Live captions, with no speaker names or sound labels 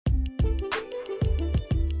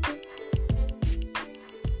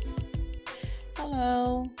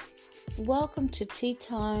Hello, welcome to Tea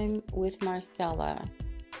Time with Marcella.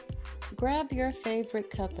 Grab your favorite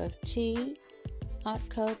cup of tea, hot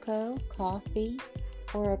cocoa, coffee,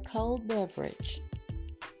 or a cold beverage,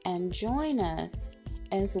 and join us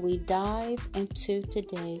as we dive into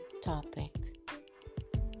today's topic.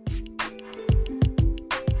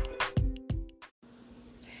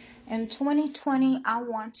 In 2020, I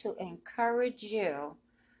want to encourage you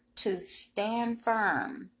to stand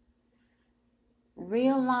firm.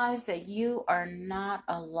 Realize that you are not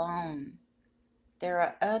alone. There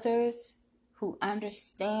are others who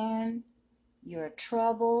understand your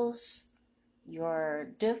troubles,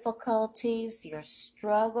 your difficulties, your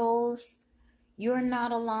struggles. You're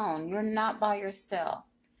not alone. You're not by yourself.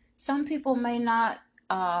 Some people may not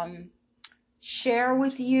share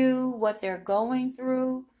with you what they're going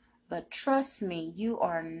through, but trust me, you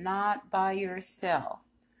are not by yourself.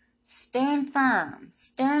 Stand firm,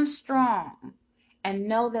 stand strong, and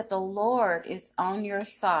know that the Lord is on your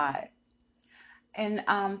side. In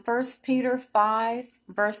 1 Peter 5,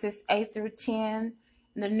 verses 8 through 10,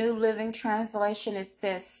 in the New Living Translation, it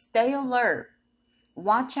says, "Stay alert.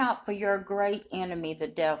 Watch out for your great enemy, the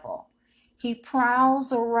devil. He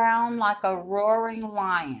prowls around like a roaring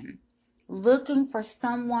lion, looking for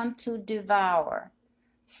someone to devour.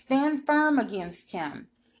 Stand firm against him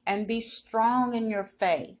and be strong in your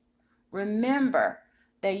faith. Remember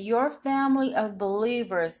that your family of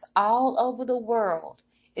believers all over the world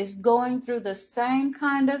is going through the same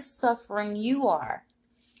kind of suffering you are.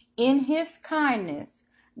 In his kindness,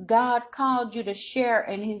 God called you to share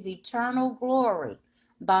in his eternal glory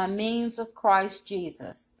by means of Christ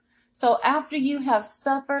Jesus. So after you have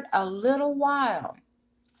suffered a little while,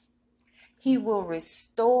 he will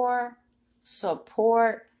restore,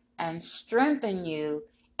 support, and strengthen you,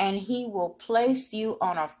 and he will place you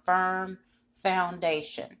on a firm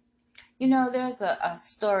foundation." You know, there's a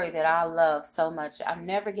story that I love so much. I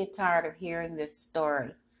never get tired of hearing this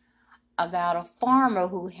story about a farmer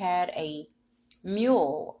who had a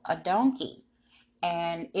mule, a donkey,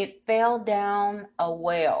 and it fell down a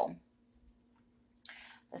well.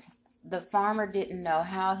 The farmer didn't know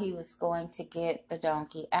how he was going to get the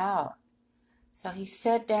donkey out. So he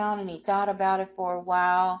sat down and he thought about it for a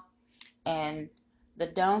while, and the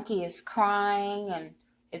donkey is crying and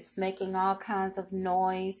it's making all kinds of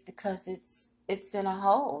noise because it's in a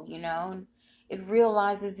hole, and it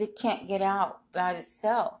realizes it can't get out by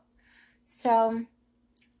itself. So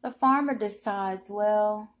the farmer decides,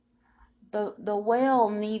 well, the well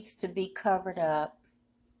needs to be covered up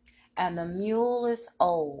and the mule is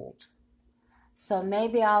old. So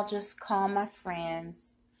maybe I'll just call my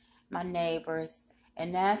friends, my neighbors,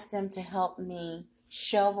 and ask them to help me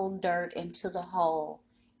shovel dirt into the hole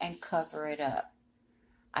and cover it up.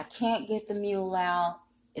 I can't get the mule out.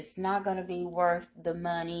 It's not going to be worth the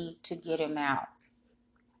money to get him out.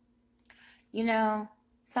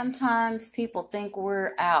 Sometimes people think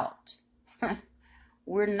we're out.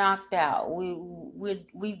 We're knocked out.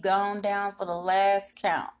 We've gone down for the last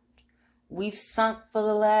count. We've sunk for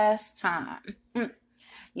the last time.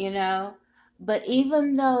 But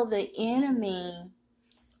even though the enemy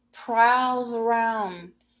prowls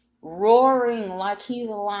around roaring like he's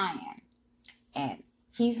a lion, and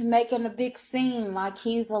he's making a big scene like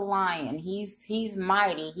he's a lion, he's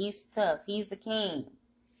mighty, he's tough, he's a king,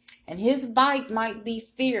 and his bite might be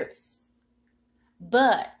fierce,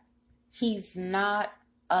 but he's not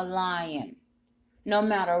a lion. No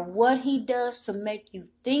matter what he does to make you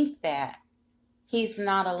think that, he's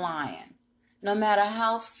not a lion. No matter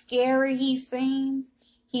how scary he seems,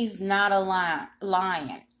 he's not a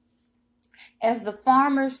lion. As the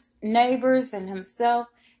farmer's neighbors and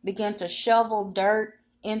himself began to shovel dirt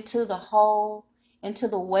into the hole, into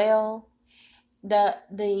the well,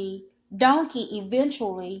 the donkey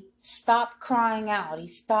eventually stopped crying out. He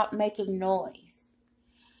stopped making noise.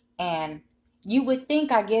 And you would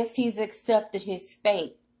think, I guess, he's accepted his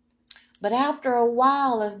fate. But after a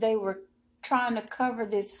while, as they were trying to cover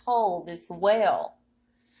this hole, this well,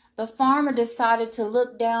 the farmer decided to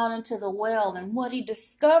look down into the well, and what he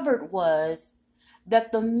discovered was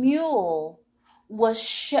that the mule was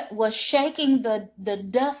shaking the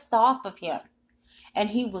dust off of him, and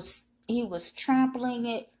he was trampling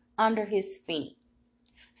it under his feet.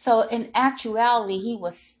 So in actuality, he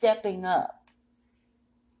was stepping up.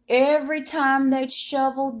 Every time they'd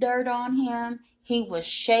shovel dirt on him, he was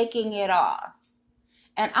shaking it off.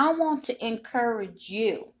 And I want to encourage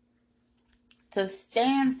you to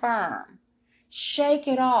stand firm, shake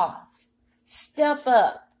it off, step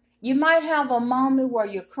up. You might have a moment where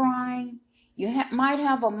you're crying. You might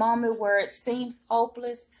have a moment where it seems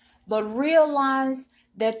hopeless, but realize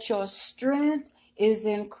that your strength is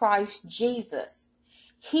in Christ Jesus.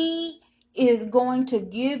 He is going to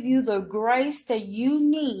give you the grace that you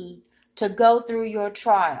need to go through your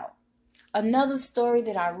trial. Another story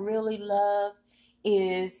that I really love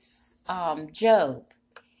is Job.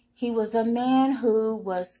 He was a man who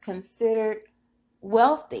was considered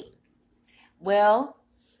wealthy. Well,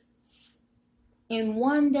 in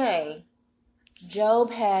one day,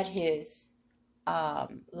 Job had his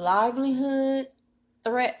livelihood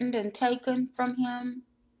threatened and taken from him.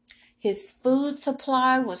 His food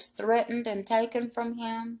supply was threatened and taken from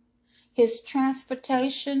him. His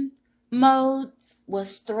transportation mode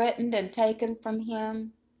was threatened and taken from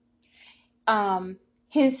him.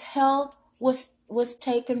 His health was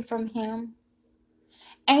taken from him.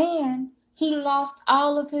 And he lost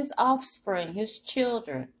all of his offspring, his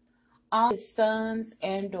children, all his sons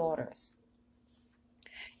and daughters.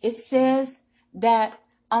 It says that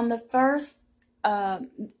on the first,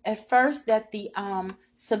 at first that the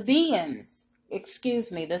Sabaeans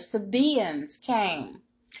came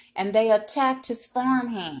and they attacked his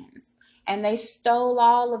farmhands and they stole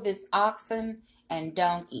all of his oxen and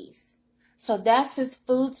donkeys. So that's his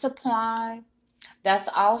food supply. That's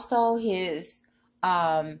also his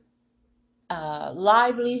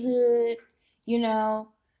livelihood,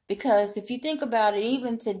 because if you think about it,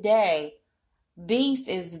 even today, beef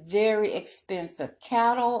is very expensive.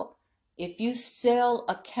 Cattle, if you sell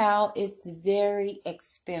a cow, it's very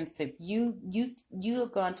expensive. You're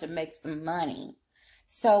going to make some money.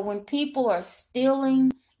 So when people are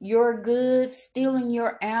stealing your goods, stealing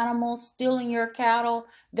your animals, stealing your cattle,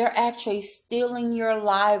 they're actually stealing your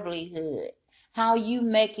livelihood. How you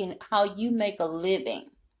make a living.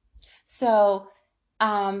 So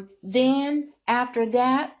then after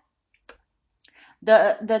that,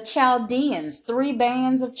 the Chaldeans, 3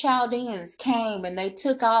 bands of Chaldeans came and they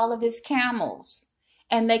took all of his camels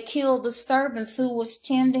and they killed the servants who was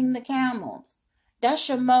tending the camels. That's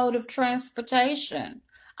your mode of transportation.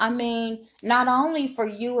 I mean, not only for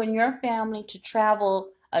you and your family to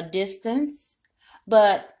travel a distance,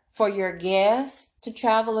 but for your guests to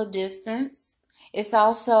travel a distance. It's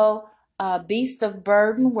also a beast of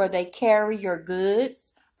burden where they carry your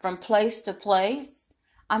goods from place to place.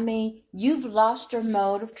 I mean, you've lost your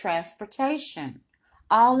mode of transportation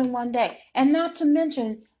all in one day. And not to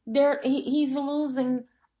mention, he's losing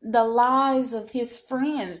the lives of his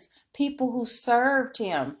friends, people who served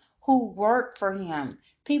him, who worked for him,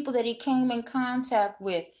 people that he came in contact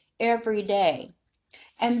with every day.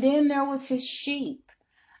 And then there was his sheep.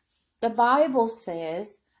 The Bible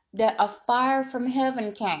says that a fire from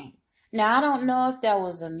heaven came. Now, I don't know if that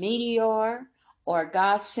was a meteor or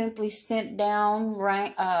God simply sent down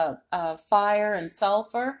fire and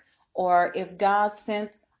sulfur, or if God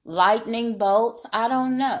sent lightning bolts. I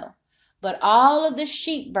don't know. But all of the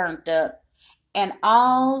sheep burnt up and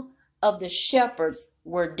all of the shepherds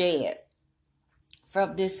were dead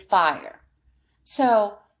from this fire.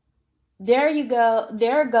 So there you go.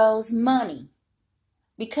 There goes money.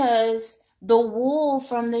 Because the wool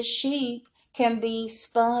from the sheep can be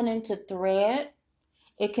spun into thread.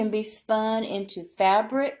 It can be spun into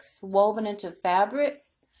fabrics, woven into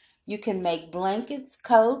fabrics. You can make blankets,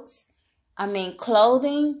 coats,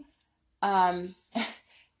 clothing.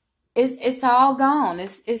 It's all gone.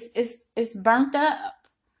 It's burnt up.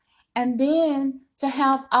 And then to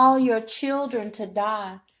have all your children to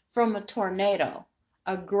die from a tornado.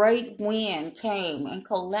 A great wind came and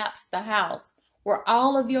collapsed the house where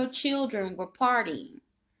all of your children were partying.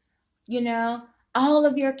 All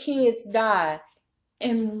of your kids died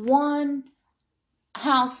in one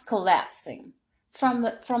house collapsing from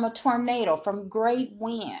a tornado, from great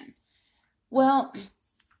wind. Well,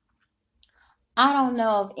 I don't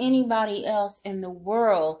know of anybody else in the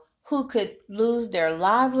world who could lose their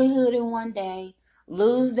livelihood in one day,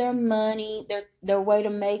 lose their money, their way to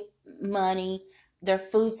make money, their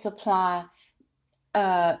food supply,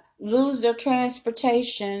 lose their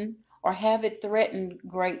transportation or have it threatened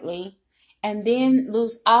greatly, and then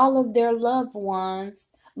lose all of their loved ones,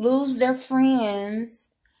 lose their friends,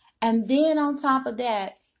 and then on top of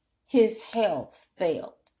that, his health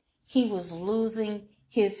failed. He was losing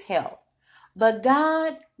his health. But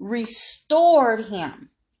God restored him.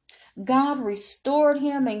 God restored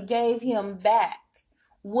him and gave him back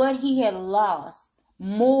what he had lost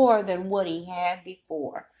more than what he had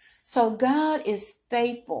before. So God is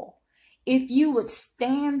faithful. If you would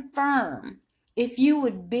stand firm, if you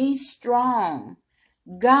would be strong,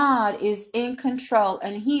 God is in control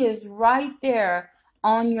and he is right there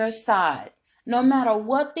on your side. No matter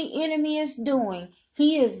what the enemy is doing,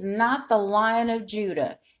 he is not the Lion of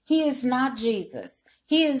Judah. He is not Jesus.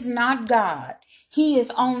 He is not God. He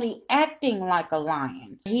is only acting like a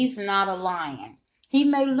lion. He's not a lion. He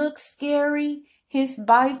may look scary. His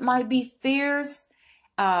bite might be fierce.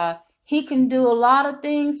 He can do a lot of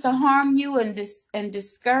things to harm you and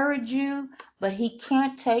discourage you, but he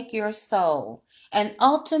can't take your soul. And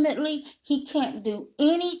ultimately, he can't do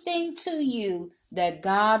anything to you that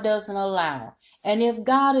God doesn't allow. And if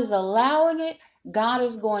God is allowing it, God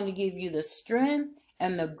is going to give you the strength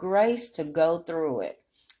and the grace to go through it.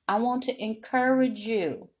 I want to encourage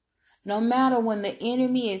you, no matter when the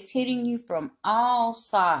enemy is hitting you from all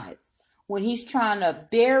sides, when he's trying to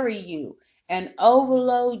bury you and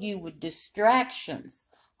overload you with distractions,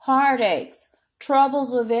 heartaches,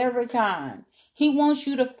 troubles of every kind. He wants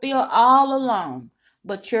you to feel all alone,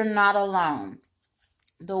 but you're not alone.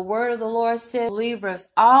 The word of the Lord says believers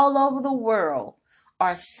all over the world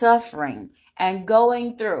are suffering and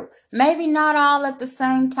going through. Maybe not all at the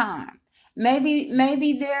same time.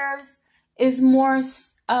 Maybe theirs is more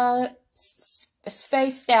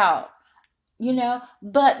spaced out,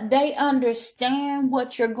 but they understand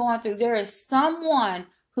what you're going through. There is someone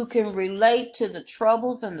who can relate to the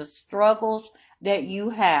troubles and the struggles that you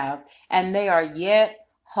have, and they are yet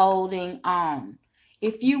holding on.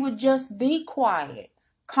 If you would just be quiet,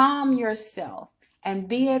 calm yourself, and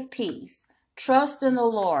be at peace, trust in the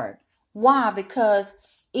Lord. Why? Because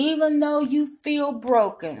even though you feel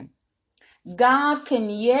broken, God can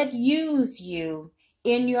yet use you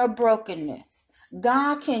in your brokenness.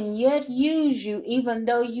 God can yet use you even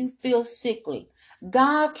though you feel sickly.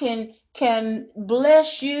 God can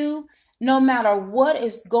bless you no matter what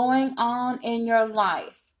is going on in your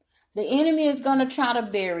life. The enemy is going to try to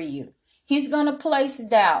bury you. He's going to place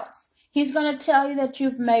doubts. He's going to tell you that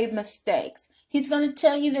you've made mistakes. He's going to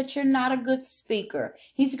tell you that you're not a good speaker.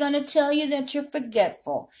 He's going to tell you that you're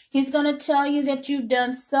forgetful. He's going to tell you that you've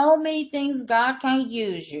done so many things God can't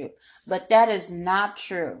use you. But that is not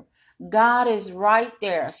true. God is right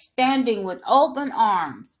there, standing with open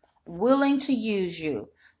arms, willing to use you.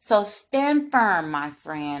 So stand firm, my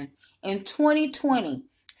friend. In 2020,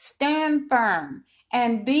 stand firm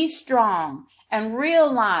and be strong and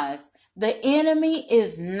realize the enemy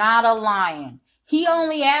is not a lion. He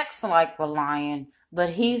only acts like a lion, but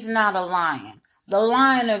he's not a lion. The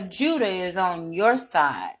Lion of Judah is on your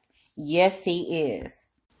side. Yes, he is.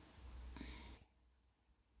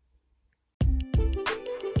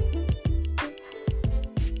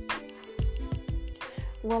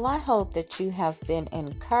 Well, I hope that you have been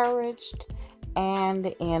encouraged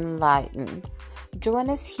and enlightened. Join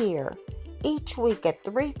us here each week at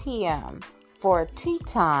 3 p.m. for Tea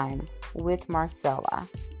Time with Marcella.